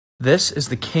This is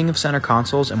the king of center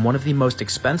consoles and one of the most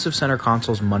expensive center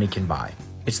consoles money can buy.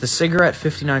 It's the Cigarette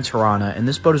 59 Tirranna, and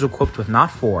this boat is equipped with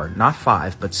not 4, not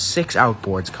 5, but 6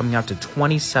 outboards coming out to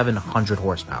 2,700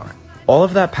 horsepower. All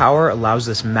of that power allows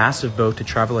this massive boat to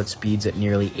travel at speeds at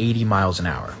nearly 80 miles an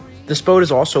hour. This boat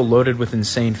is also loaded with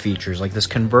insane features like this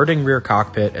converting rear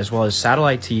cockpit, as well as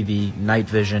satellite TV, night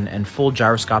vision, and full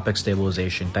gyroscopic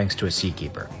stabilization thanks to a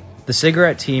seatkeeper. The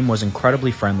Cigarette team was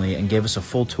incredibly friendly and gave us a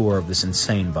full tour of this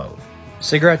insane boat.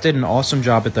 Cigarette did an awesome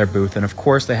job at their booth, and of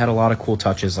course they had a lot of cool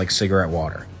touches like Cigarette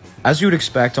water. As you would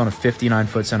expect on a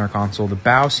 59-foot center console, the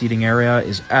bow seating area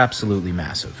is absolutely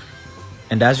massive.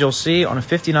 And as you'll see, on a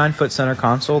 59-foot center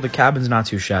console, the cabin's not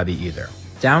too shabby either.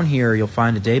 Down here, you'll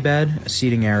find a daybed, a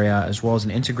seating area, as well as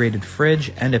an integrated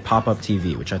fridge and a pop-up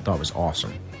TV, which I thought was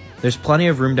awesome. There's plenty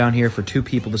of room down here for 2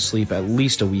 people to sleep at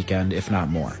least a weekend, if not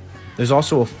more. There's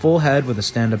also a full head with a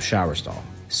stand-up shower stall.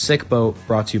 Sick boat,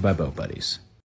 brought to you by Boat Buddies.